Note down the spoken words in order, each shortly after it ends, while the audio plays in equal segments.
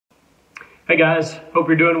Hey guys, hope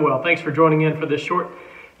you're doing well. Thanks for joining in for this short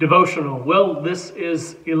devotional. Well, this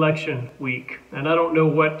is election week, and I don't know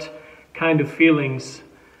what kind of feelings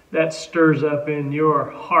that stirs up in your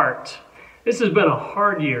heart. This has been a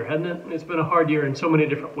hard year, hasn't it? It's been a hard year in so many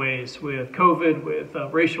different ways, with COVID, with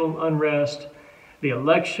racial unrest. The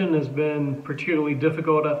election has been particularly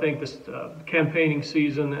difficult, I think, this campaigning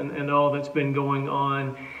season and all that's been going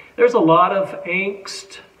on. There's a lot of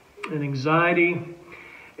angst and anxiety.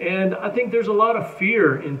 And I think there's a lot of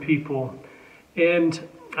fear in people. And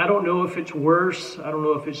I don't know if it's worse. I don't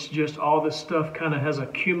know if it's just all this stuff kind of has a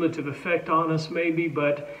cumulative effect on us maybe,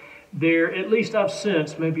 but there, at least I've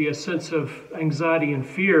sensed maybe a sense of anxiety and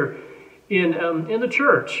fear in the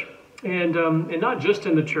church. And not just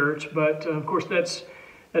in the church, but of course that's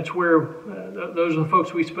where those are the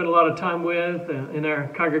folks we spend a lot of time with in our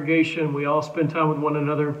congregation. We all spend time with one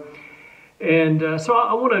another. And so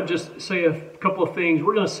I want to just say a couple of things.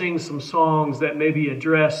 We're going to sing some songs that maybe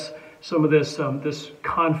address some of this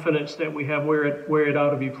confidence that we have where it ought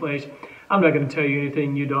to be placed. I'm not going to tell you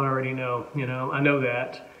anything you don't already know. I know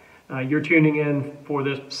that. You're tuning in for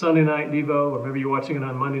this Sunday night Devo, or maybe you're watching it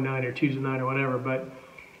on Monday night or Tuesday night or whatever. But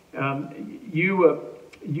you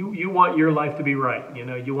want your life to be right.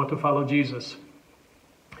 You want to follow Jesus.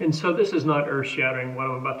 And so this is not earth-shattering what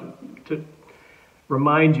I'm about to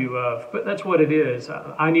remind you of, but that's what it is.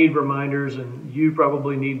 I need reminders, and you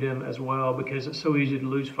probably need them as well, because it's so easy to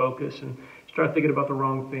lose focus and start thinking about the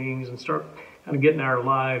wrong things and start kind of getting our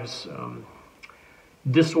lives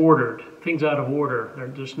disordered, things out of order. They're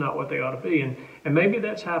just not what they ought to be, and maybe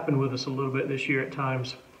that's happened with us a little bit this year at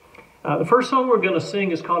times. The first song we're going to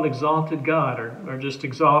sing is called Exalted God, or just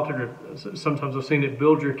Exalted, or sometimes I've seen it,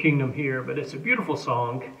 Build Your Kingdom Here, but it's a beautiful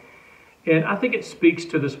song, and I think it speaks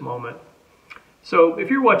to this moment. So if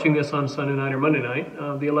you're watching this on Sunday night or Monday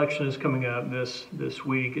night, the election is coming up this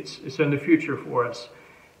week. It's in the future for us.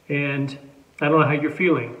 And I don't know how you're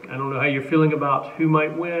feeling. I don't know how you're feeling about who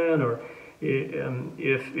might win, or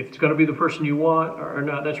if it's going to be the person you want or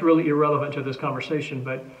not. That's really irrelevant to this conversation.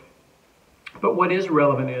 But what is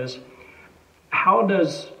relevant is how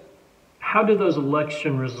do those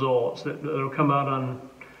election results that'll come out on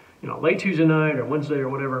late Tuesday night or Wednesday or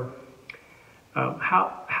whatever,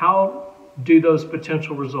 how do those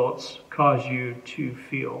potential results cause you to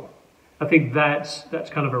feel? I think that's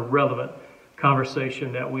kind of a relevant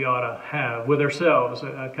conversation that we ought to have with ourselves,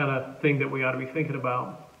 a kind of thing that we ought to be thinking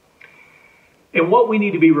about. And what we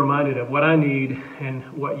need to be reminded of, what I need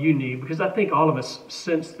and what you need, because I think all of us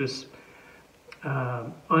sense this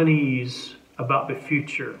unease about the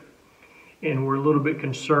future. And we're a little bit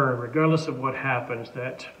concerned, regardless of what happens,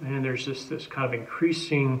 that, man, there's just this kind of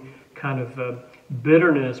increasing kind of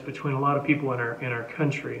bitterness between a lot of people in our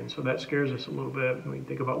country. And so that scares us a little bit when we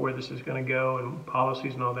think about where this is going to go and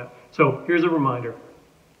policies and all that. So here's a reminder.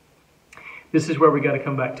 This is where we got to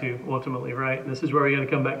come back to ultimately, right? This is where we got to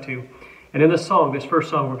come back to. And in this first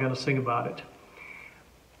song, we're going to sing about it.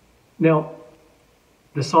 Now,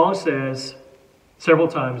 the song says several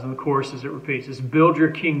times in the chorus as it repeats, is build your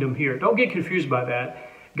kingdom here. Don't get confused by that.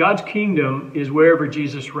 God's kingdom is wherever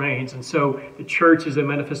Jesus reigns, and so the church is a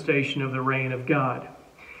manifestation of the reign of God.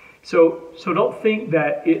 So don't think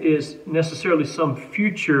that it is necessarily some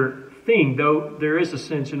future thing, though there is a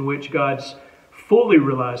sense in which God's fully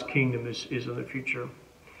realized kingdom is in the future.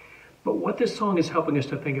 But what this song is helping us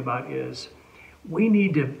to think about is we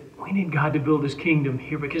need God to build his kingdom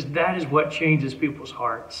here, because that is what changes people's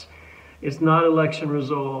hearts. It's not election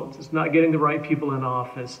results. It's not getting the right people in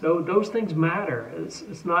office. Those things matter.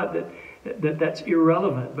 It's not that's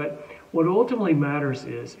irrelevant. But what ultimately matters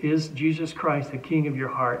is Jesus Christ the King of your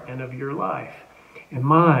heart and of your life and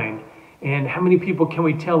mine? And how many people can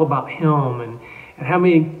we tell about him? And how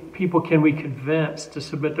many people can we convince to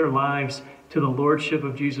submit their lives to the lordship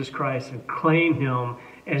of Jesus Christ and claim him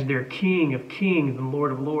as their King of kings and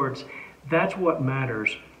Lord of lords? That's what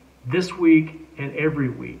matters this week and every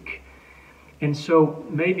week. And so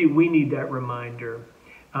maybe we need that reminder.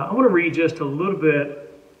 I want to read just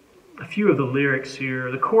a few of the lyrics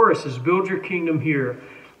here. The chorus is, build your kingdom here.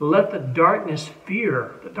 Let the darkness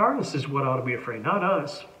fear. The darkness is what ought to be afraid, not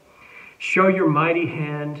us. Show your mighty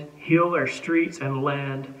hand, heal our streets and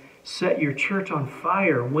land. Set your church on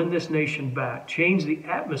fire, win this nation back. Change the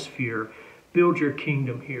atmosphere, build your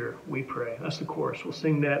kingdom here, we pray. That's the chorus. We'll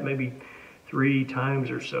sing that maybe 3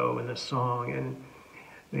 times or so in this song.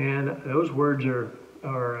 And those words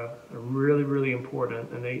are really, really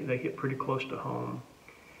important, and they hit pretty close to home.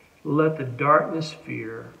 Let the darkness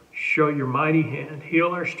fear. Show your mighty hand. Heal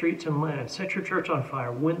our streets and land. Set your church on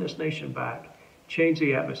fire. Win this nation back. Change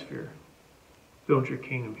the atmosphere. Build your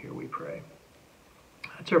kingdom here, we pray.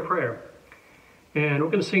 That's our prayer. And we're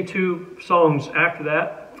going to sing 2 songs after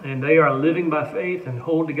that, and they are Living by Faith and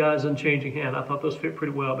Hold to God's Unchanging Hand. I thought those fit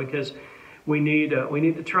pretty well because we need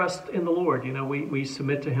to trust in the Lord. You know, we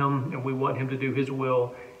submit to Him and we want Him to do His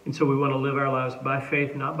will. And so we want to live our lives by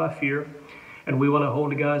faith, not by fear. And we want to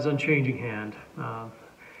hold to God's unchanging hand.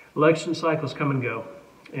 Election cycles come and go,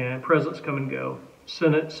 and presidents come and go.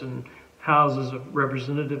 Senates and houses of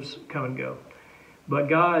representatives come and go. But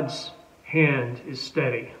God's hand is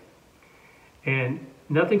steady. And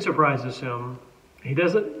nothing surprises Him. He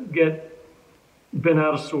doesn't get bent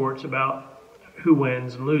out of sorts about who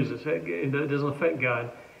wins and loses. It doesn't affect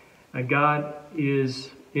God. God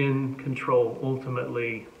is in control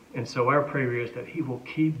ultimately. And so our prayer is that He will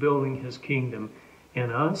keep building His kingdom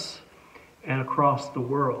in us and across the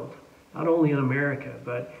world. Not only in America,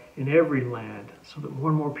 but in every land, so that more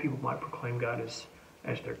and more people might proclaim God as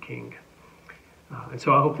their King. And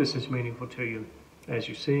so I hope this is meaningful to you as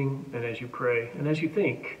you sing and as you pray and as you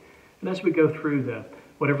think. And as we go through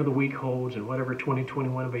whatever the week holds and whatever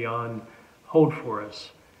 2021 and beyond hold for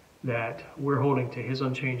us, that we're holding to His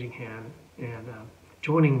unchanging hand and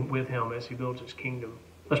joining with Him as He builds His kingdom.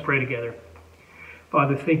 Let's pray together.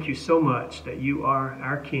 Father, thank You so much that You are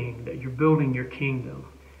our King, that You're building Your kingdom,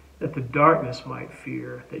 that the darkness might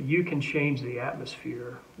fear, that You can change the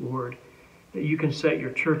atmosphere, Lord, that You can set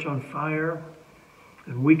Your church on fire,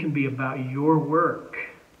 and we can be about Your work,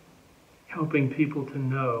 helping people to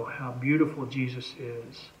know how beautiful Jesus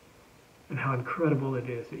is and how incredible it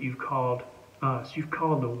is that You've called us, You've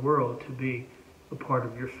called the world to be a part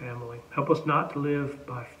of Your family. Help us not to live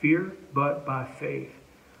by fear, but by faith.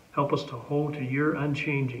 Help us to hold to Your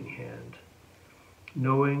unchanging hand,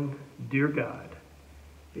 knowing, dear God,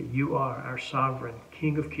 that You are our sovereign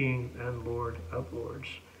King of kings and Lord of lords.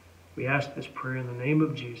 We ask this prayer in the name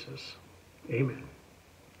of Jesus. Amen.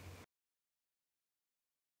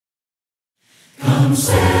 Come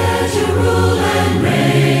set Your rule and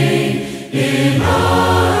reign in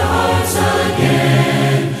our hearts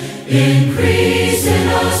again. Increase in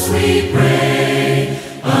us, we pray.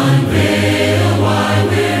 Unveil why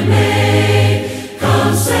we're made.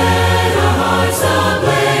 Come set our hearts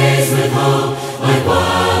ablaze with hope, like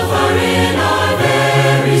wildfire in our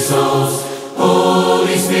very souls.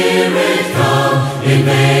 Holy Spirit, come,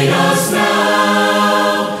 invade us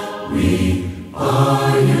now. We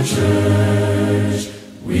are Your church.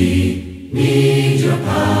 We need Your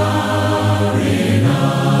power in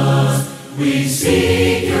us. We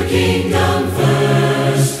seek Your kingdom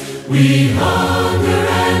first. We hunger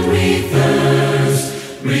and we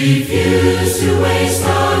thirst. Refuse to waste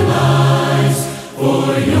our lives,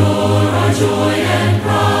 for You're our joy and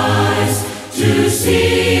prize. To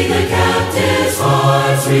see the captives'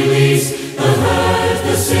 hearts release, the hurt,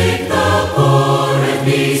 the sick, the poor at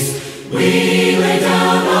peace. We lay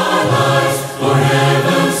down our lives for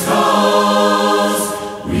heaven's cause.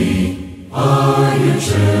 We are Your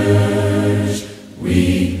church.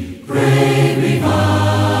 We pray,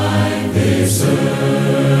 revive this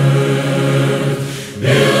earth.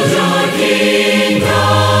 Build Your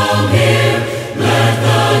kingdom here. Let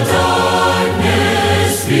the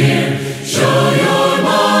darkness fear. Show Your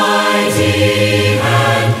mighty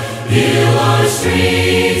hand. Heal our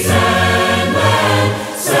streets and land.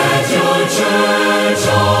 Set Your church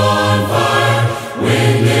on fire.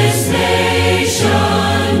 Win this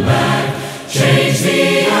nation back. Change the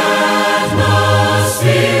atmosphere.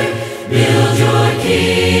 Build Your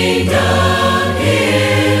kingdom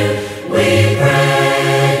here. We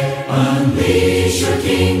pray. Unleash Your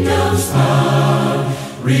kingdom's power,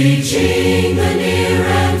 reaching the near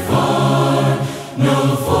and far.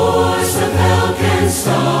 No force of hell can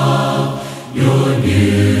stop Your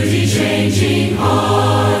beauty changing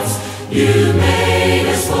hearts. You made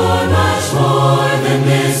us for much more than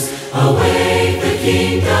this. Awake the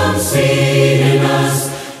kingdom seed in us.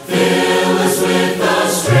 Fill us with the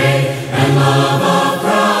strength and love of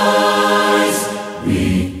Christ. We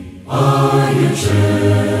are Your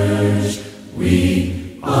church.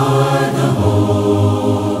 We are the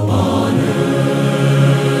hope on earth.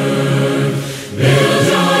 Build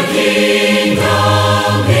Your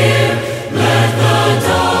kingdom here. Let the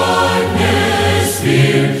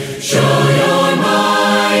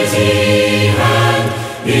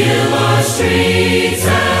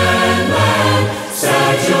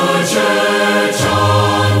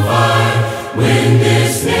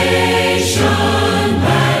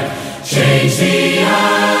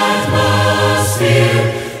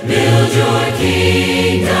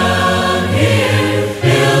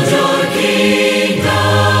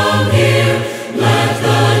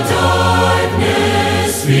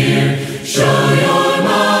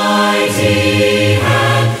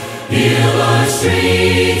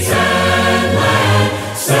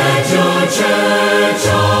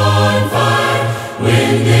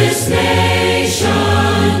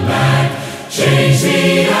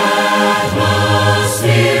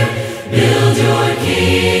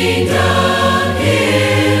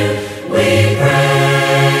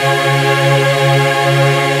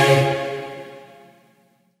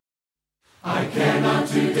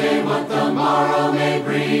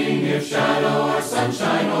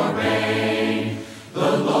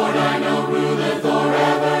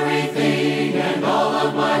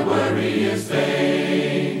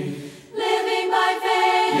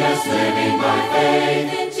faith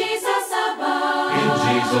in Jesus above. In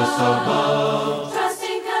Jesus above.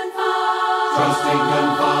 Trusting,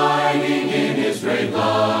 confiding in His great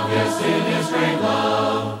love. Yes, in His great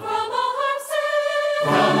love. From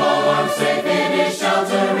all harm safe in His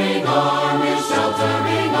sheltering arm. His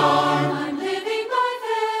sheltering arm.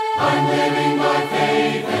 I'm living by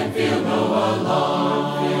faith and feel no alarm.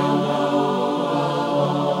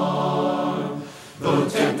 Though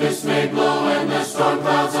tempests may blow and the storm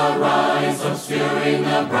clouds arise, obscuring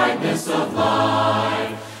the brightness of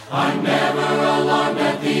life, I'm never alarmed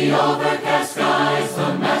at the overcast skies.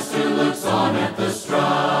 The Master looks on at the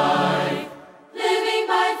strife. Living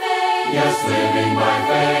by faith, yes, living by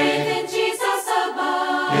faith in Jesus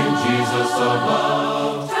above. In Jesus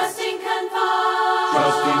above. Trusting,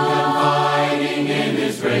 confiding in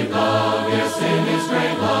His great love. Yes, in His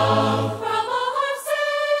great love. From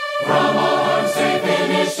all harm safe in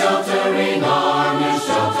His sheltering arm. His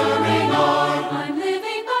sheltering arm. I'm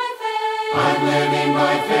living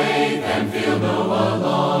by faith and feel no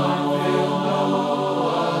alarm.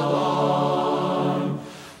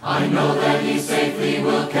 I know that He safely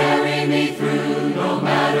will carry me through, no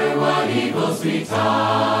matter what evils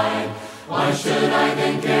betide. Why should I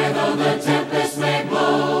then care though the tempest may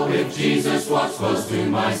blow, if Jesus walks close to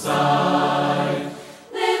my side?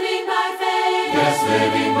 Living by faith, yes,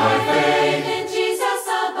 living by faith in Jesus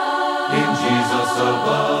above. In Jesus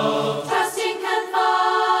above. Trusting,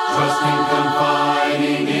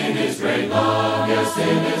 confiding in His great love. Yes,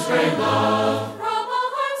 in His great love.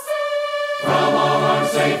 From all harm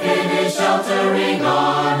safe in His sheltering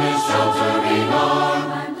arm. His sheltering arm.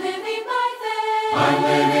 I'm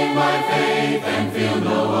living by faith and feel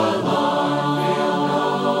no alarm.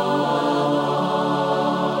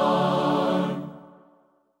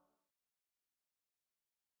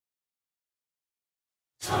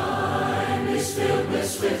 Time is filled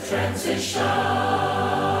with transition.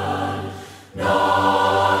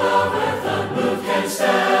 Not of earth unmoved can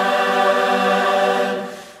stand.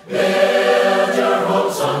 Build your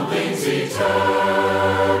hopes on things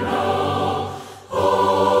eternal.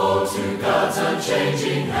 Hold to God's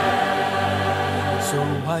unchanging hand. So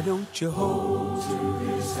why don't you hold to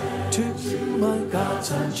His hand, to my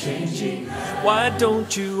God's unchanging hand? Why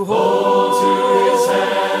don't you hold to His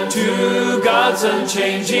hand, to God's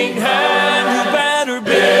unchanging hand? You better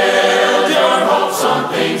build your hopes on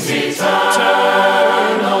things eternal.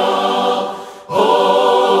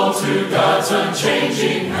 Hold to God's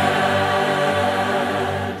unchanging hand.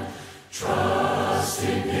 Trust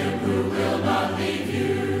in Him who will not leave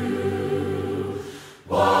you.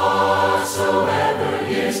 Whatsoever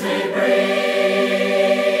years may bring,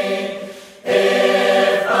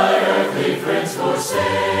 if thy earthly friends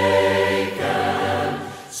forsaken,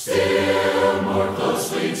 still more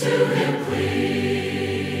closely to Him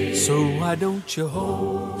cling. So why don't you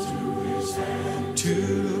hold to His hand, to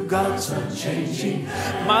God's unchanging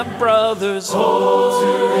hand? My brothers, hold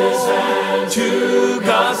to His hand, to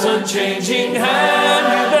God's unchanging hand.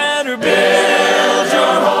 You better build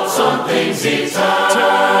your hopes on things eternal.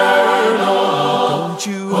 Don't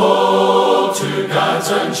you hold to God's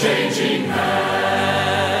unchanging hand.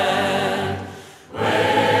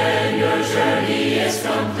 When your journey is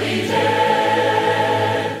completed,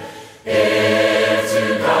 if to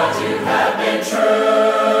God you have been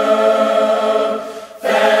true,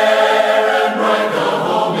 fair and bright the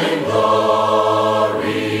home in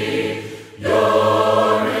glory,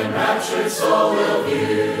 your enraptured soul will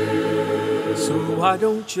view. So why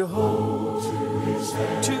don't you hold to His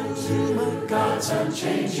hand, to my God's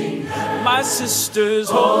unchanging hand? My sisters,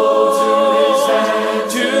 hold to His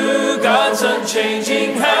hand, to God's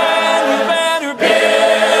unchanging hand. You better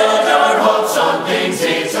build your hopes on things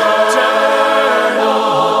eternal.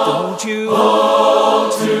 Don't you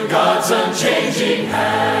hold to God's unchanging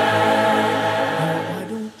hand? Why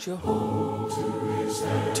don't you hold to His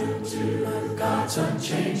hand, to God's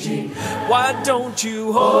unchanging hand? Why don't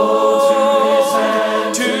you hold to His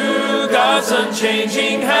hand, to God's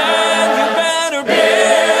unchanging hand? You better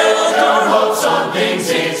build your hopes on things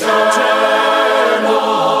eternal.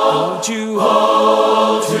 Don't you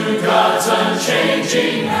hold to God's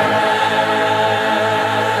unchanging hand?